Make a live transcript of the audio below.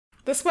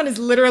This one is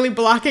literally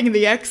blocking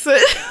the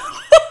exit.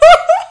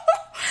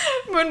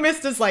 Moon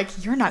Mist is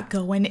like, you're not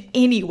going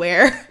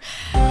anywhere.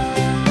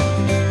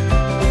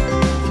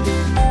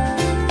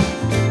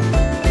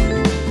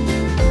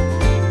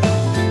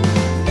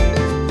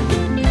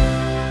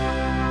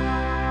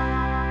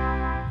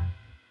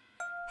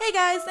 Hey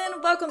guys,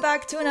 and welcome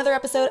back to another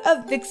episode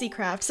of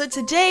VixieCraft. So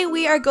today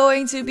we are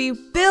going to be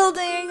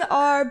building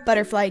our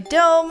butterfly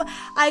dome.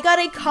 I got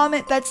a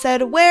comment that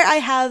said where I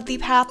have the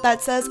path that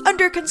says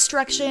under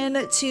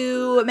construction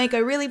to make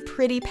a really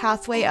pretty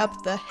pathway up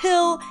the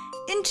hill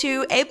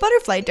into a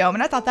butterfly dome,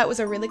 and I thought that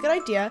was a really good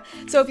idea.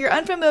 So if you're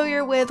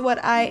unfamiliar with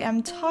what I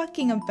am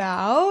talking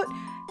about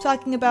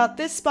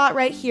this spot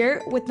right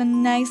here with the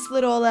nice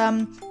little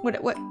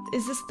what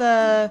is this,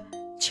 the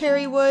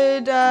cherry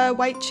wood,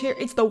 white cherry,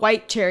 it's the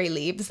white cherry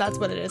leaves, that's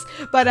what it is.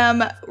 But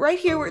right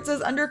here where it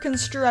says under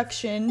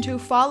construction, to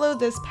follow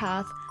this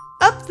path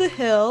up the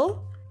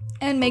hill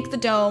and make the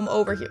dome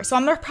over here. So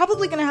I'm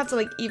probably gonna have to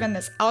like even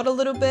this out a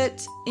little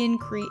bit in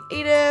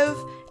creative,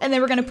 and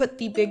then we're gonna put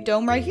the big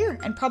dome right here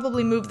and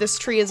probably move this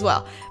tree as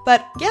well.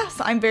 But yes,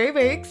 I'm very,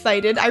 very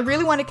excited. I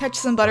really want to catch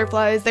some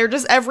butterflies. They're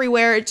just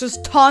everywhere. It's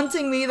just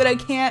taunting me that I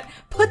can't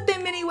put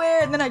them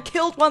anywhere, and then I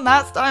killed one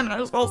last time and I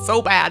just felt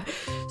so bad.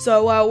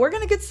 So we're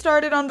gonna get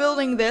started on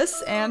building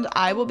this, and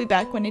I will be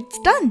back when it's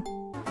done.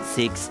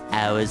 6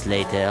 hours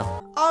later.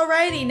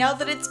 Alrighty, now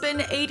that it's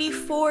been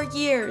 84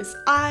 years,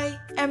 I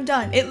am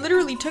done. It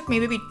literally took me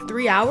maybe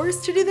 3 hours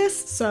to do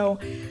this, so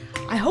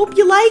I hope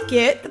you like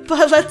it,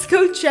 but let's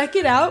go check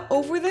it out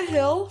over the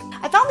hill.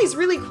 I found these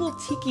really cool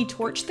tiki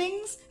torch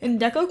things in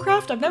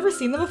VixieCraft. I've never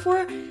seen them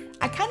before.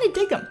 I kind of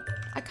dig them.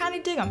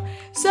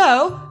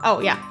 So, oh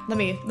yeah, let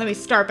me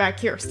start back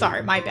here.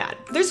 Sorry, my bad.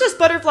 There's just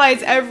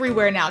butterflies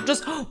everywhere now,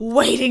 just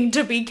waiting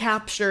to be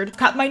captured.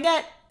 Cut my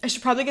net. I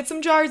should probably get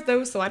some jars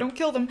though, so I don't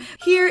kill them.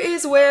 Here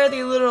is where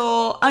the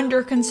little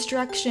under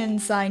construction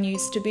sign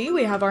used to be.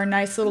 We have our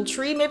nice little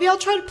tree. Maybe I'll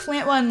try to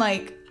plant one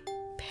like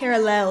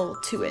parallel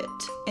to it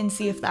and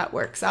see if that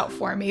works out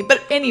for me.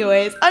 But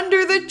anyways,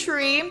 under the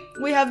tree,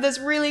 we have this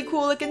really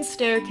cool looking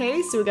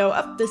staircase. So we go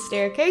up the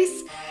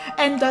staircase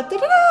and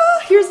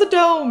here's the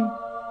dome.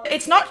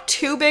 It's not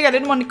too big. I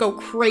didn't want to go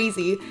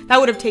crazy. That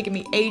would have taken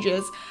me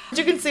ages. But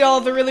you can see all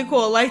of the really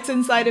cool lights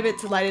inside of it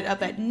to light it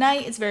up at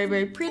night. It's very,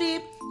 very pretty.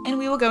 And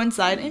we will go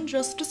inside in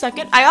just a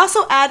second. I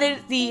also added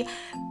the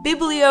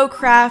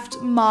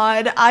VixieCraft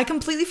mod. I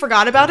completely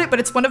forgot about it,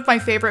 but it's one of my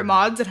favorite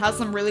mods. It has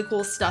some really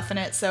cool stuff in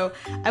it. So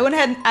I went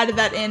ahead and added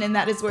that in, and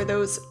that is where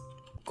those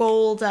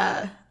gold,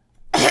 my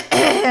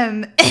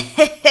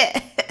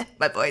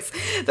voice,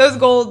 those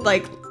gold,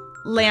 like,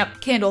 lamp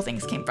candle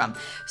things came from.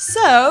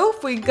 So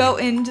if we go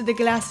into the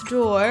glass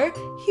door,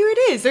 here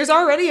it is. There's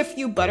already a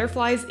few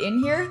butterflies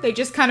in here. They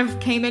just kind of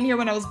came in here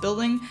when I was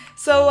building.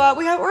 So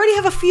we already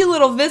have a few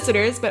little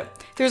visitors,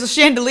 but there's a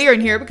chandelier in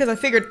here because I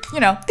figured, you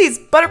know, these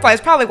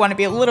butterflies probably want to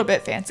be a little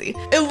bit fancy.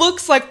 It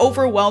looks like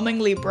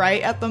overwhelmingly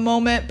bright at the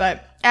moment,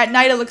 but at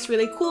night it looks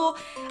really cool.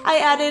 I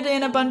added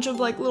in a bunch of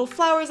like little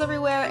flowers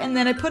everywhere, and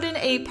then I put in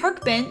a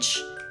park bench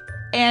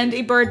and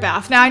a bird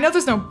bath. Now, I know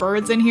there's no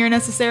birds in here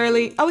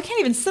necessarily. Oh, we can't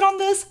even sit on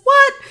this?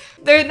 What?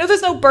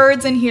 There's no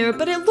birds in here,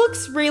 but it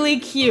looks really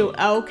cute.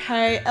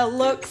 Okay, it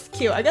looks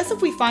cute. I guess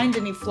if we find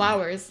any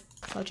flowers,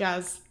 such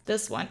as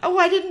this one. Oh,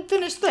 I didn't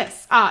finish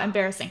this. Ah,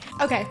 embarrassing.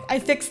 Okay, I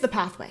fixed the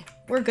pathway.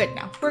 We're good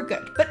now. We're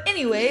good. But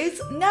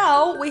anyways,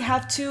 now we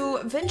have to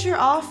venture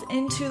off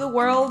into the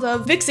world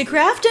of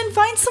VixieCraft and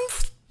find some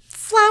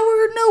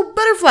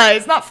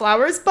butterflies. Not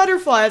flowers,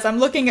 butterflies. I'm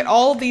looking at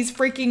all these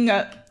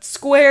freaking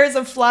squares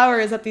of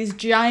flowers that these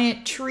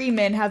giant tree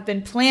men have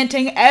been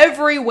planting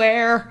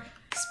everywhere.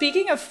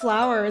 Speaking of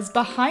flowers,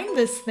 behind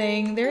this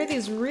thing, there are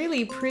these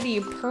really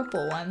pretty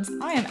purple ones.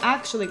 I am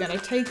actually gonna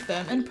take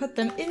them and put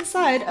them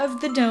inside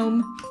of the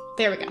dome.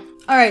 There we go.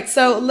 All right,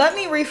 so let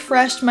me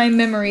refresh my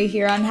memory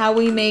here on how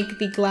we make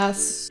the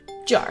glass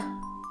jar.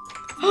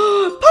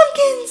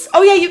 Pumpkins!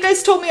 Oh yeah, you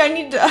guys told me I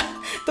need to,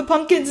 the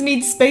pumpkins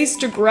need space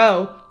to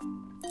grow.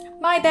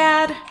 My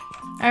bad.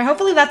 All right,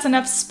 hopefully that's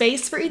enough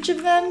space for each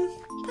of them.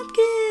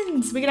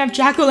 Pumpkins! We can have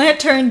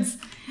jack-o'-lanterns!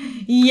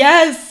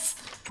 Yes!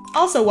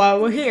 Also,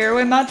 while we're here,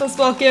 we might as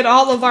well get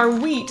all of our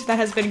wheat that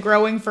has been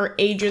growing for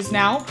ages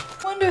now.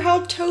 Wonder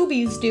how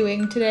Toby's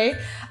doing today.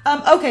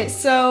 Okay,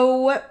 so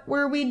what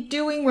were we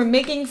doing? We're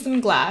making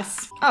some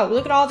glass. Oh,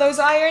 look at all those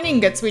iron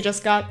ingots we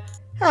just got.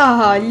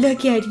 Oh,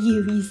 look at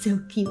you. He's so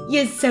cute.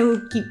 You're so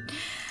cute.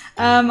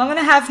 I'm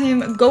gonna have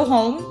him go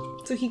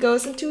home. So he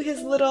goes into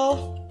his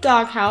little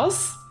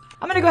doghouse.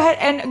 I'm gonna go ahead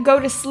and go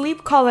to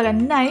sleep, call it a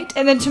night,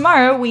 and then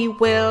tomorrow we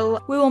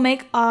will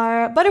make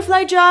our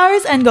butterfly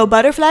jars and go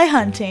butterfly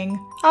hunting.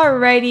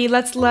 Alrighty,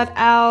 let's let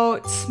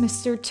out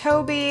Mr.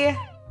 Toby.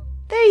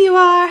 There you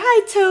are.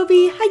 Hi,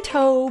 Toby. Hi,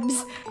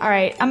 Tobes.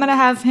 Alright, I'm gonna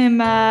have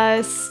him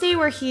stay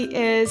where he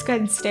is. Go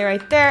ahead and stay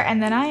right there,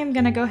 and then I am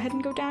gonna go ahead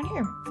and go down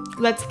here.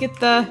 Let's get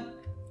the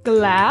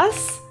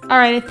glass.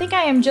 Alright, I think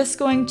I am just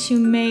going to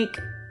make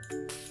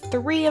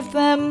 3 of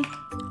them,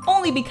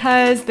 only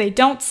because they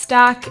don't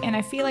stack and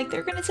I feel like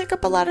they're gonna take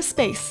up a lot of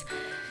space.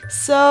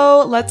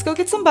 So let's go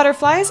get some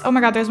butterflies. Oh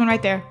my god, there's one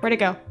right there. Where'd it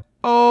go?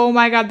 Oh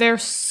my god,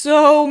 there's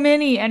so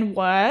many. And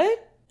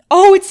what?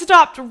 Oh, it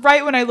stopped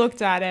right when I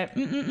looked at it.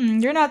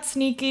 You're not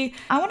sneaky.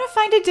 I want to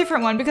find a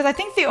different one because I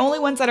think the only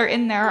ones that are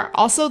in there are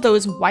also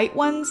those white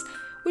ones,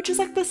 which is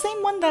like the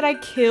same one that I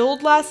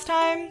killed last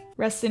time.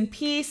 Rest in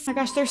peace. Oh my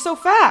gosh, they're so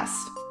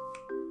fast.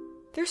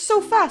 They're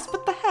so fast.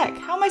 What the heck?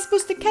 How am I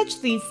supposed to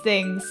catch these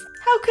things?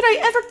 How could I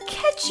ever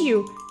catch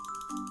you?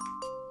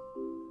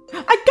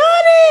 I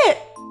got it!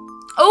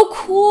 Oh,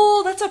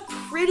 cool. That's a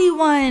pretty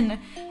one.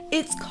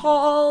 It's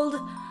called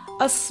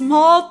a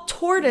small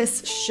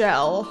tortoise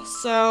shell.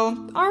 So,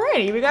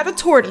 alrighty, we got a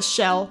tortoise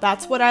shell.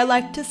 That's what I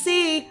like to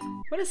see.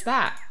 What is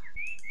that?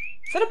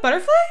 Is that a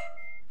butterfly?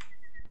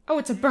 Oh,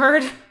 it's a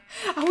bird.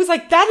 I was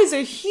like, that is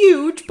a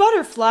huge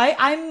butterfly.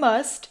 I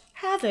must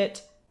have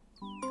it.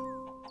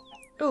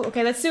 Oh,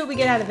 okay, let's see what we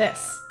get out of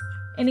this.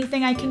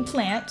 Anything I can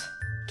plant?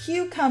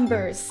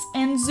 Cucumbers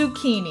and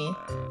zucchini.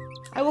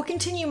 I will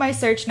continue my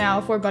search now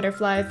for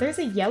butterflies. There's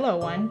a yellow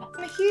one.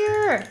 I'm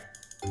here.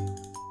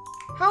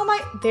 How am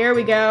I? There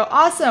we go.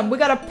 Awesome. We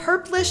got a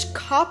purplish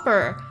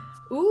copper.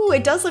 Ooh,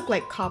 it does look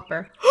like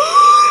copper.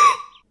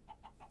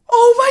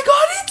 Oh my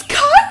god, it's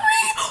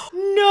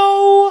Kyrie!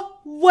 No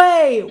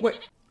way.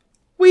 Wait.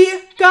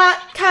 We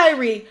got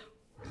Kyrie.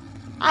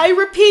 I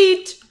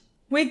repeat,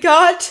 we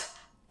got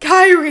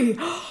Kyrie.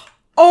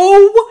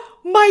 Oh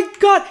my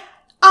god.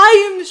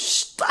 I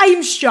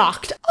am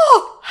shocked.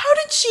 Oh, how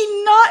did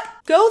she not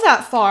go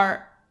that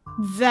far?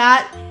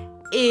 That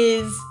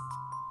is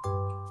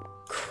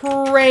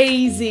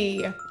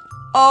crazy.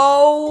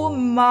 Oh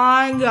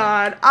my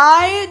god.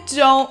 I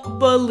don't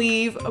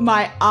believe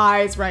my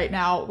eyes right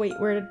now. Wait,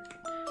 where did...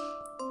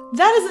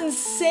 That is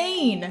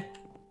insane.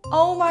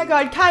 Oh my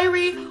god,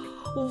 Kyrie,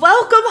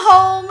 welcome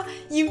home.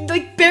 You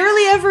like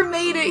barely ever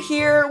made it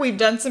here. We've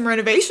done some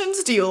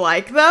renovations. Do you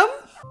like them?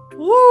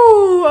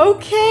 Woo,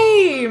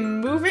 okay,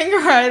 moving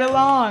right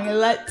along.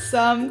 Let's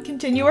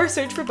continue our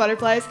search for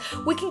butterflies.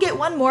 We can get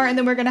one more and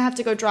then we're gonna have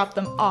to go drop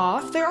them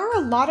off. There are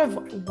a lot of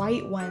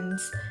white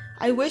ones.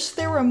 I wish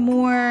there were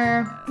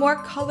more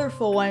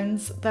colorful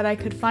ones that I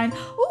could find.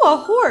 Oh, a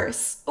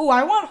horse. Oh,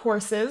 I want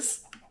horses.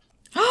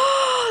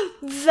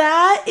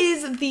 That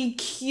is the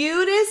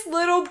cutest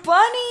little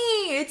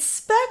bunny. It's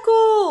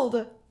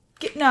speckled.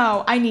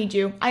 No, I need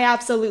you. I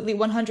absolutely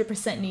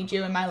 100% need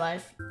you in my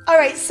life. All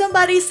right,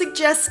 somebody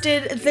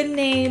suggested the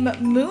name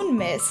Moon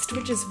Mist,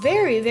 which is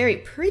very, very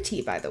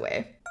pretty, by the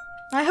way.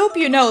 I hope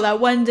you know that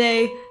one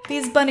day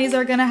these bunnies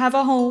are gonna have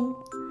a home.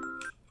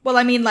 Well,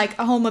 I mean like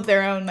a home of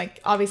their own.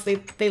 Like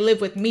obviously they live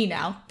with me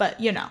now,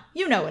 but you know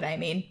what I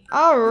mean.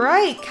 All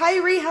right,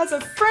 Kyrie has a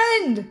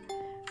friend.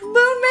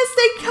 Moon Mist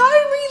and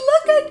Kyrie,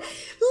 look,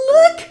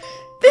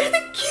 they're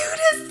the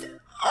cutest.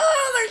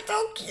 Oh, they're so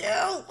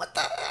cute. What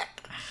the heck?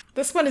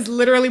 This one is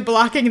literally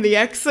blocking the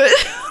exit.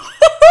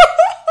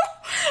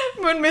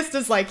 Moon Mist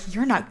is like,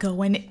 you're not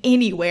going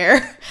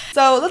anywhere.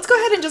 So let's go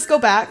ahead and just go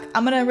back.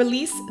 I'm gonna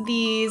release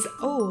these.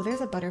 Oh,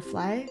 there's a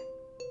butterfly.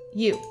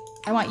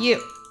 I want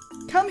you.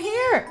 Come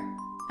here.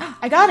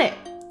 I got it.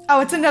 Oh,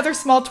 it's another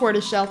small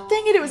tortoise shell.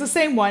 Dang it, it was the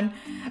same one.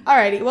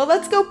 Alrighty, well,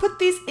 let's go put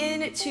these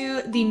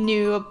into the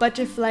new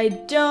butterfly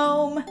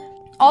dome.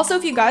 Also,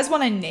 if you guys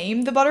want to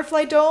name the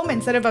butterfly dome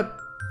instead of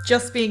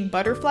just being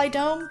butterfly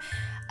dome,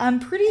 I'm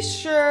pretty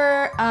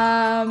sure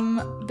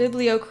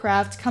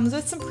VixieCraft comes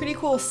with some pretty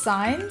cool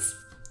signs.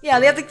 Yeah,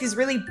 they have like these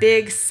really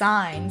big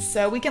signs,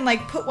 so we can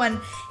like put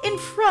one in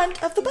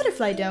front of the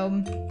butterfly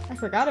dome. I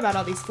forgot about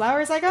all these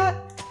flowers I got.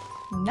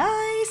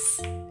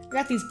 Nice. I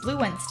got these blue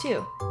ones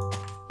too.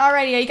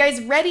 Alrighty, are you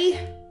guys ready?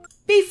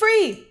 Be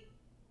free.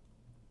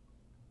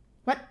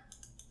 What?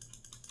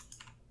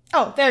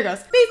 Oh, there it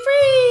goes. Be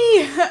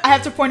free. I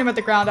have to point him at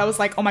the ground. I was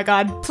like, oh my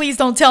god, please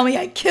don't tell me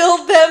I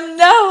killed them.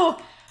 No.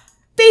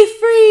 Be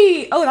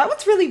free! Oh, that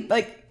one's really,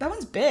 like, that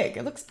one's big.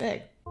 It looks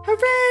big.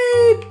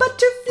 Hooray!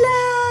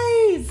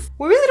 Butterflies!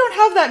 We really don't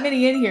have that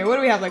many in here. What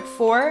do we have, like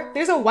 4?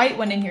 There's a white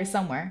one in here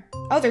somewhere.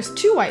 Oh, there's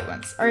 2 white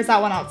ones. Or is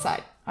that one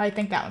outside? I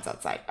think that one's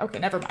outside. Okay,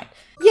 never mind.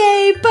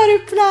 Yay,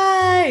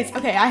 butterflies!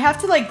 Okay, I have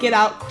to, like, get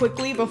out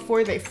quickly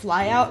before they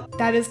fly out.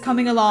 That is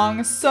coming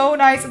along so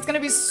nice. It's gonna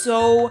be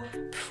so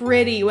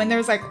pretty when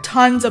there's, like,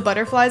 tons of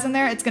butterflies in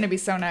there. It's gonna be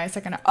so nice.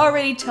 I can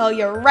already tell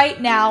you right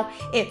now,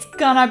 it's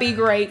gonna be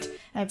great.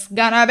 It's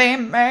gonna be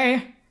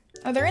me.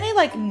 Are there any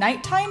like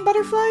nighttime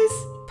butterflies?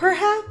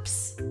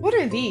 Perhaps? What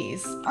are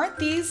these? Aren't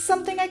these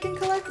something I can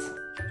collect?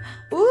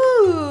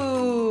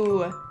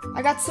 Ooh,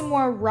 I got some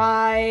more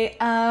rye.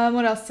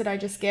 What else did I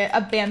just get?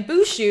 A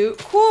bamboo shoot.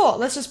 Cool,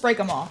 let's just break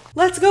them all.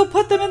 Let's go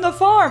put them in the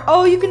farm.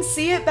 Oh, you can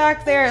see it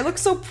back there. It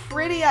looks so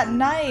pretty at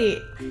night.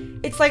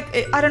 It's like,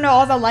 I don't know,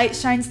 all the light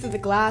shines through the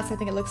glass. I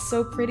think it looks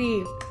so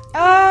pretty.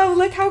 Oh,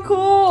 look how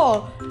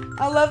cool.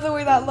 I love the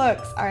way that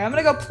looks. All right, I'm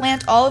gonna go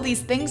plant all of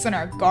these things in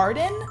our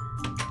garden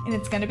and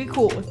it's gonna be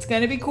cool. It's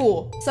gonna be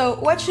cool. So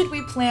what should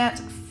we plant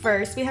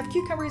first? We have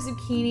cucumber,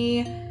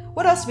 zucchini.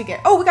 What else do we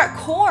get? Oh, we got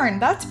corn.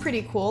 That's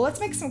pretty cool. Let's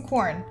make some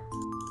corn.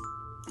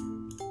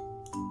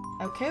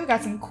 Okay, we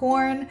got some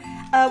corn.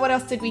 What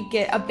else did we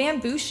get? A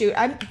bamboo shoot.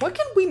 What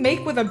can we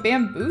make with a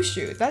bamboo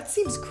shoot? That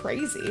seems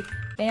crazy.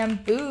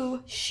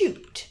 Bamboo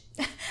shoot.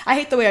 I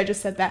hate the way I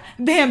just said that.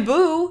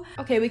 Bamboo.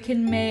 Okay, we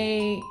can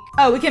make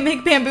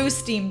bamboo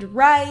steamed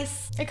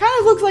rice. It kind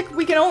of looks like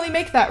we can only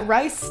make that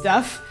rice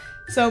stuff.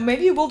 So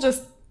maybe we'll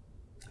just,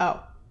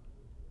 oh.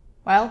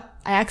 Well,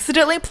 I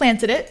accidentally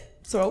planted it.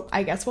 So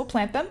I guess we'll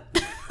plant them.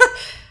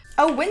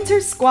 A winter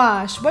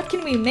squash. What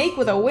can we make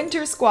with a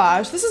winter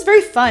squash? This is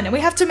very fun, and we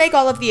have to make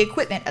all of the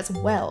equipment as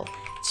well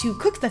to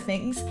cook the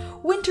things.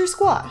 Winter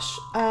squash.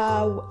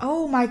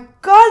 Oh my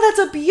god, that's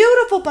a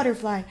beautiful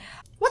butterfly.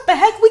 What the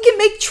heck? We can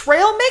make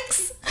trail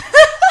mix?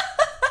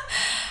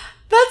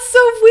 That's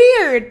so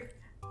weird.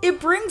 It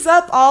brings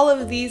up all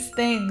of these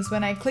things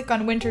when I click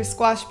on winter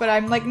squash, but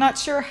I'm like not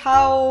sure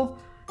how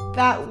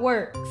that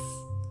works.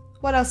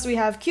 What else do we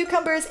have?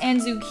 Cucumbers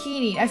and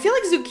zucchini. I feel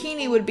like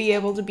zucchini would be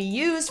able to be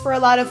used for a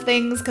lot of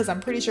things because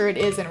I'm pretty sure it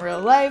is in real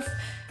life.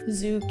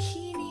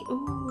 Zucchini.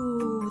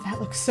 Ooh,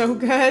 that looks so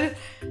good.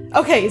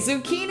 Okay,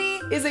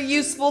 zucchini is a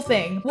useful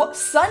thing. What?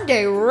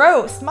 Sunday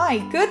roast. My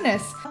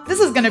goodness. This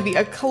is going to be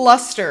a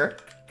cluster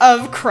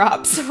of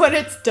crops when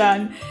it's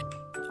done.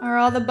 Are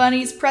all the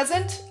bunnies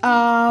present?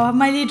 Oh,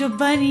 my little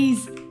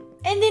bunnies.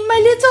 And then my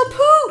little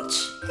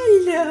pooch.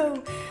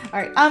 Hello. All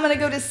right, I'm gonna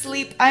go to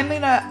sleep.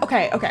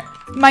 Okay.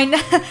 One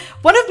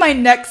of my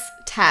next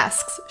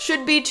tasks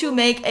should be to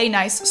make a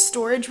nice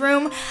storage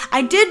room.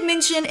 I did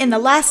mention in the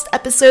last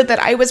episode that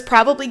I was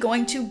probably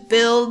going to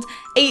build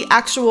a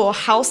actual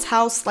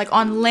house like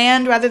on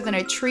land rather than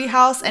a tree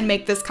house and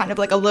make this kind of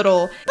like a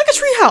little, like a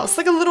tree house,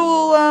 like a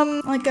little,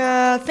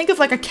 think of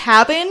like a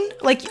cabin,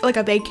 like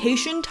a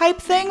vacation type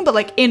thing, but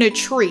like in a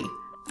tree.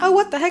 Oh,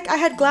 what the heck? I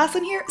had glass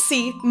in here?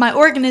 See, my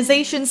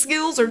organization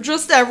skills are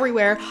just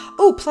everywhere.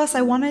 Oh, plus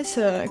I wanted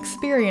to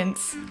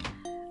experience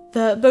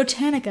the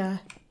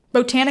Botania?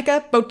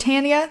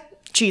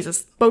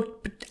 Jesus.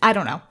 I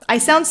don't know. I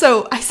sound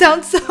so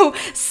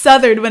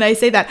southern when I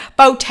say that.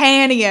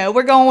 Botania.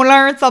 We're going to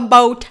learn some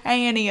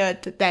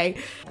Botania today.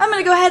 I'm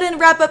going to go ahead and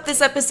wrap up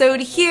this episode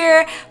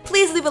here.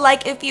 Please leave a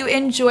like if you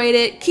enjoyed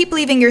it. Keep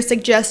leaving your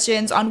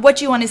suggestions on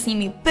what you want to see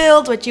me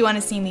build, what you want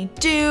to see me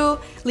do.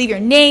 Leave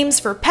your names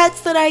for pets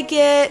that I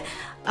get.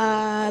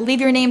 Leave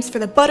your names for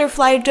the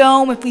butterfly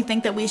dome if we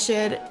think that we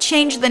should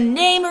change the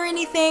name or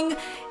anything.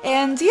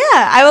 And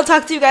yeah, I will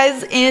talk to you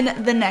guys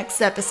in the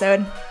next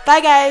episode. Bye,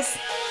 guys.